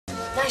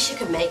Nice you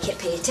can make it,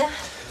 Peter.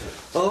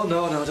 Oh,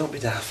 no, don't be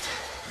daft.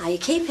 How are you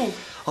keeping?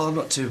 Oh, I'm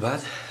not too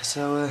bad.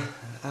 So,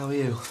 how are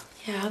you?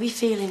 Yeah, how are you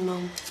feeling,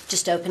 Mum?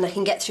 Just hoping I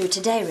can get through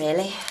today,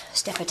 really.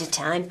 Step at a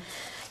time.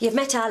 You've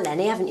met our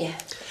Lenny, haven't you?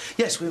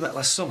 Yes, we met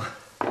last summer.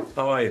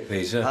 How are you,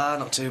 Peter?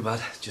 Not too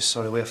bad. Just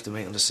sorry we have to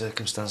meet under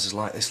circumstances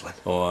like this, Len.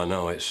 Oh, I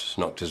know. It's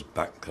knocked us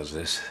back because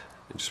this.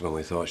 Just when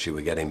we thought she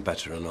were getting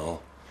better and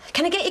all.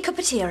 Can I get you a cup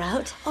of tea or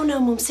out? Oh, no,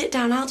 Mum, sit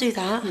down. I'll do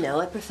that. No,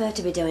 I prefer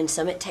to be doing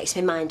some. It takes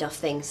my mind off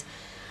things.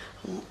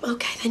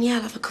 OK, then, yeah,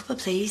 I'll have a cuppa,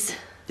 please.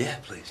 Yeah,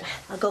 please.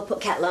 I'll go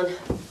put kettle on.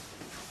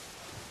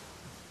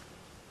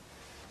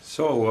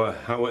 So,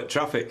 how went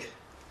traffic?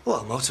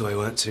 Well, motorway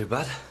weren't too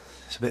bad.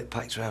 It's a bit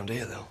packed round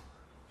here, though.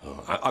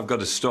 Oh, I've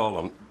got a stall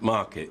on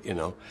Market, you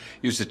know.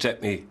 Used to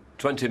take me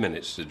 20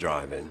 minutes to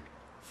drive in.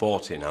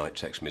 40 now it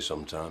takes me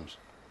sometimes.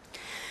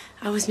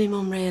 How was me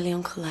mum really,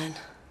 Uncle Len?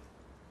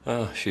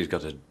 Oh, she's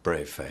got a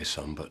brave face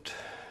on, but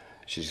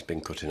she's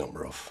been cutting up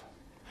rough.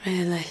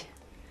 Really?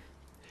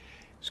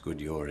 It's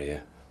good you're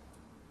here.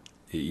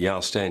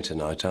 You're staying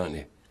tonight, aren't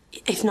you?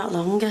 If not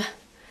longer.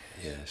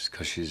 Yes,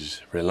 because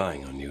she's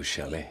relying on you,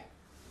 Shelley.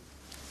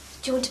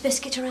 Do you want a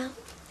biscuit around?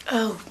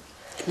 Oh,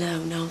 no,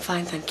 I'm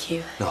fine, thank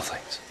you. No,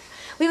 thanks.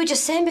 We were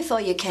just saying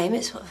before you came,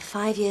 it's,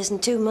 5 years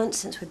and 2 months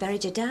since we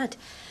buried your dad.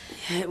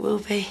 Yeah, it will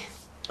be.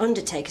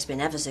 Undertaker's been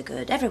ever so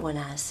good. Everyone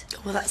has.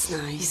 Well, that's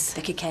nice.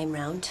 Vicky came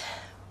round.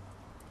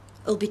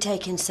 He'll be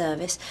taking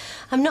service.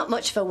 I'm not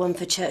much for one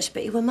for church,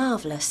 but you were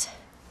marvellous.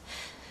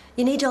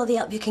 You need all the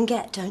help you can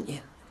get, don't you?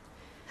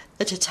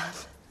 At a time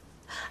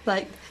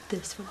like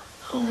this one.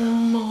 Oh,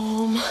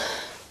 Mum.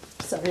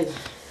 Sorry.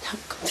 Now,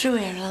 come through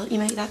here, I'll help you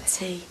make that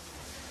tea.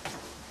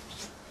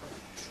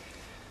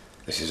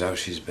 This is how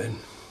she's been.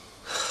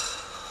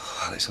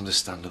 Well, it's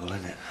understandable,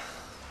 isn't it?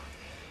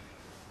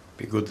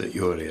 Be good that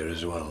you're here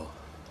as well.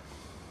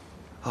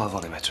 Oh, I've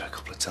only met her a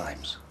couple of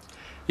times.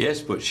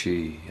 Yes, but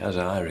she has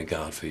a high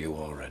regard for you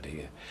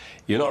already.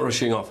 You're not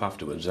rushing off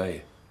afterwards, are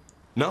you?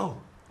 No.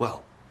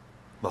 Well,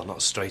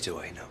 not straight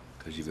away, no.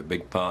 Because you've a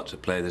big part to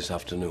play this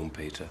afternoon,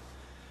 Peter.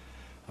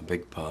 A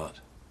big part.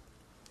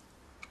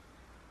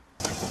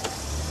 Come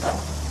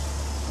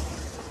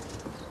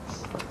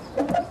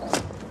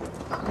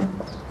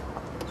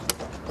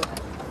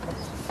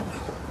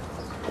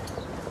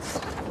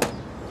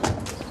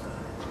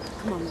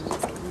on,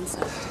 let's get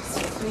inside.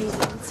 It's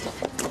freezing.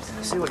 I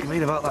see what you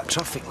mean about that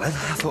traffic, Len. I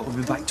thought we'd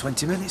be back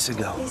 20 minutes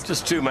ago.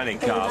 Just too many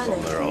cars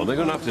on the road. They're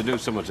going to have to do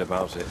something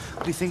about it.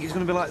 Do you think it's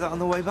going to be like that on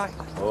the way back?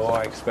 Oh,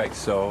 I expect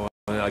so.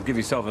 I'd give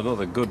yourself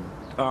another good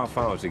half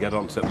hour to get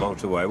onto the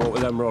motorway. What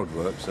with them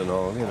roadworks and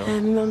all, you know.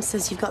 Mum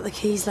says you've got the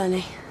keys,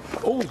 Lenny.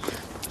 Oh,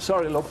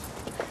 sorry, love.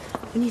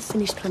 When you've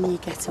finished planning your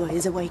getaway,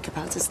 there's a wake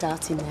about to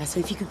start in there,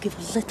 so if you could give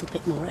a little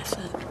bit more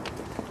effort.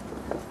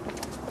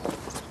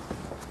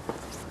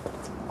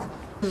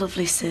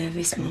 Lovely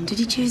service, Mum. Did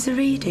you choose the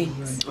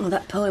readings? Well,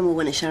 that poem was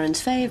one of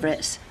Sharon's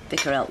favourites.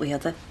 Vicar helped the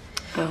other.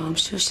 Oh, I'm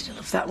sure she'd have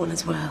loved that one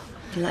as well.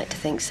 I like to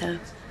think so.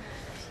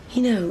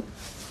 You know,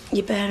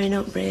 you're bearing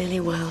up really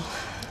well.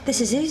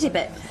 This is easy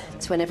bit.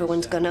 It's when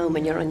everyone's gone home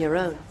and you're on your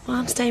own. Well,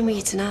 I'm staying with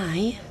you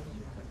tonight.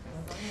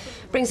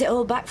 Brings it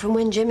all back from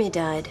when Jimmy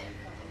died.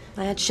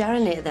 I had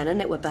Sharon here then and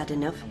it were bad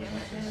enough.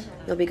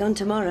 You'll be gone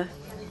tomorrow.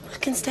 I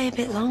can stay a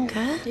bit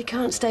longer. You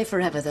can't stay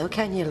forever though,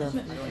 can you, love?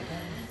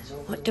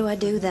 What do I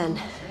do then?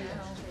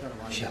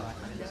 Shall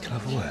can I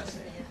have a word?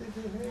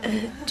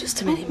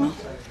 Just a minute, Mum.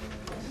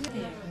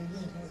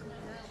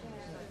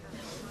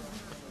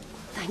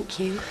 Thank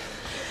you.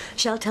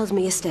 Shell tells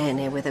me you're staying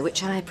here with her,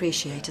 which I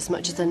appreciate as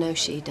much as I know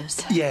she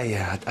does.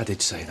 Yeah, I did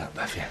say that,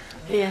 Bev, yeah.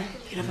 Yeah,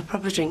 you can have a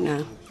proper drink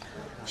now.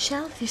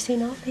 Shell, have you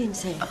seen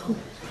Alpine's here? Oh.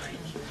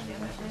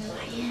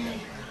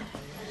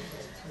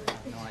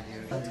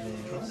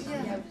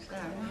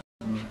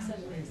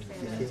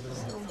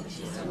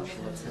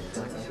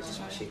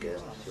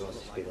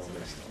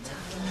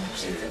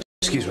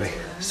 Excuse me.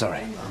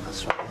 Sorry.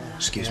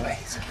 Excuse me.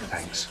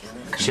 Thanks.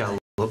 Shell,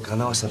 look, I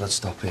know I said I'd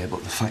stop here,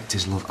 but the fact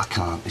is, love, I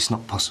can't. It's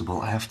not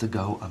possible. I have to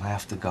go, and I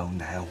have to go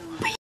now.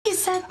 But you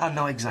said... I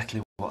know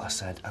exactly what I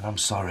said, and I'm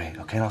sorry,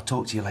 OK? And I'll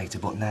talk to you later,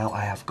 but now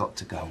I have got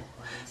to go.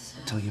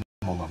 Tell your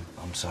mum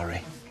I'm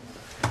sorry.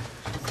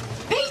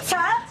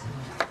 Peter!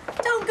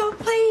 Don't go,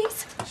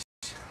 please.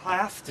 I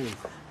have to.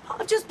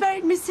 I've just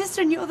buried my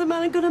sister and your other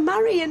man I'm going to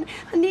marry, and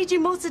I need you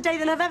more today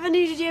than I've ever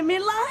needed you in my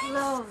life.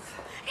 Love.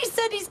 He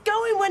said he's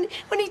going when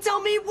he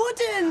told me he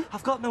wouldn't.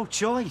 I've got no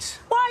choice.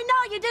 Why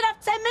not? You did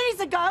have 10 minutes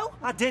ago.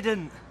 I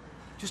didn't.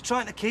 Just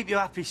trying to keep you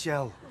happy,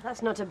 Shell.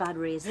 That's not a bad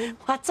reason.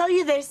 I'll tell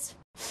you this.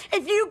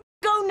 If you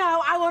go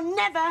now, I will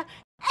never,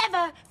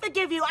 ever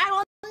forgive you. I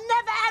will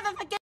never, ever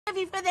forgive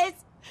you for this.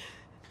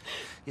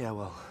 Yeah,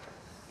 well,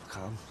 look,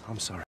 I'm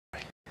sorry.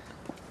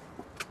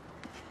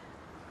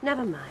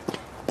 Never mind.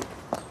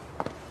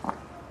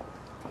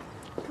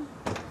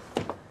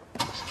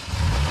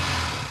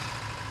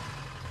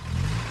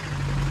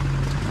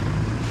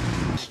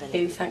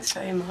 Thanks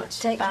very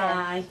much. Take care.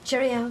 Bye.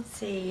 Cheerio.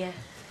 See ya.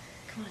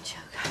 Come on,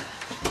 Choke.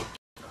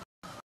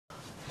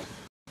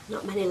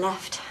 Not many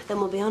left. Then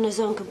we'll be on his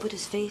own, can put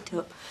his feet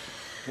up.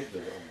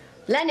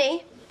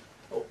 Lenny!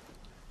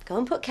 Go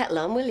and put kettle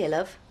on, will you,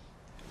 love?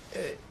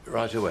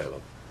 Right away,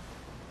 love.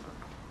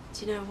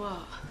 Do you know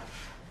what?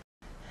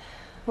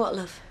 What,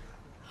 love?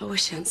 I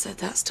wish I hadn't said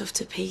that stuff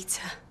to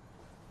Peter.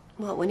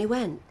 What, when he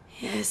went?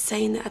 Yeah,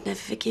 saying that I'd never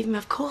forgive him.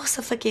 Of course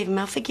I'll forgive him.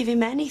 I'll forgive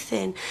him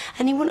anything.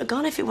 And he wouldn't have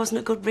gone if it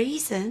wasn't a good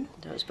reason.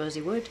 Don't suppose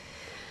he would.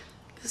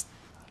 Because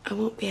I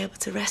won't be able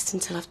to rest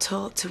until I've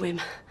talked to him.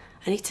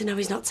 I need to know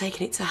he's not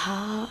taking it to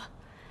heart.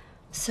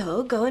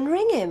 So, go and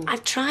ring him.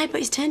 I've tried,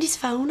 but he's turned his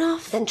phone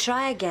off. Then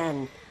try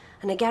again.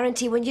 And I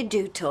guarantee when you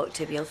do talk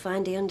to him, you'll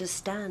find he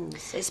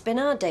understands. It's been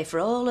a hard day for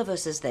all of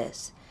us as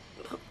this.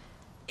 But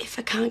if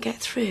I can't get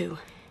through,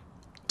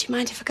 do you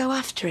mind if I go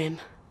after him?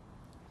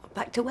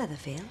 Back to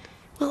Weatherfield?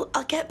 Well,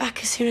 I'll get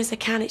back as soon as I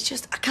can. It's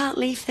just I can't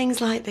leave things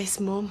like this,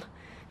 Mum.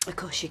 Of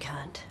course you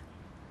can't.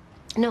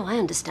 No, I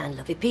understand,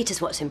 lovey.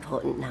 Peter's what's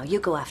important now. You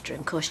go after him,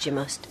 of course you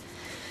must.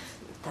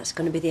 That's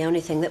going to be the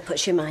only thing that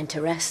puts your mind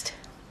to rest.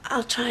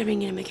 I'll try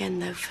ringing him again,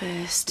 though,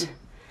 first.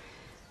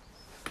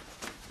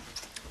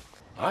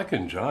 I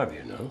can drive,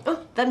 you know.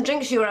 Oh, them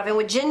drinks you were having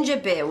with ginger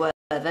beer, were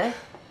they?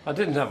 I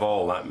didn't have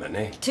all that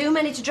many. Too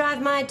many to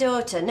drive my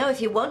daughter. No, if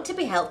you want to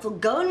be helpful,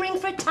 go and ring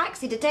for a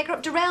taxi to take her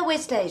up to railway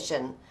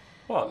station.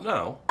 What,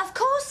 now? Of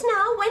course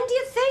now. When do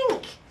you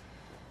think?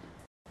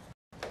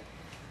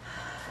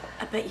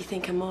 I bet you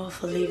think I'm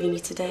awful leaving you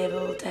today of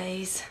all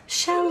days.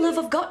 Shall, love,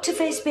 I've got to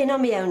face being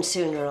on my own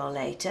sooner or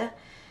later.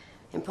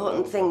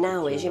 Important thing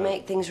now is you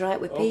make things right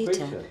with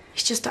Peter.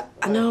 It's just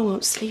I know I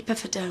won't sleep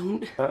if I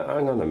don't.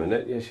 Hang on a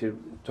minute. Yes, you're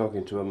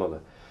talking to her mother.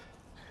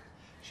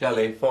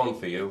 Shelley, phone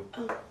for you.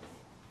 Oh.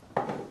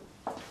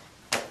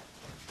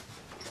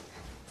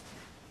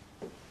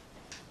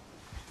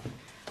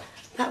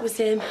 That was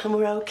him, and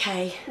we're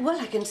okay.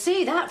 Well, I can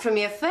see that from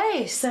your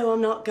face. So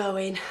I'm not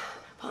going.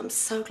 But I'm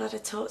so glad I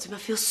talked to him. I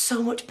feel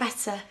so much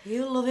better.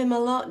 You love him a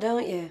lot,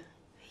 don't you?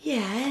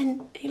 Yeah,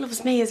 and he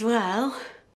loves me as well.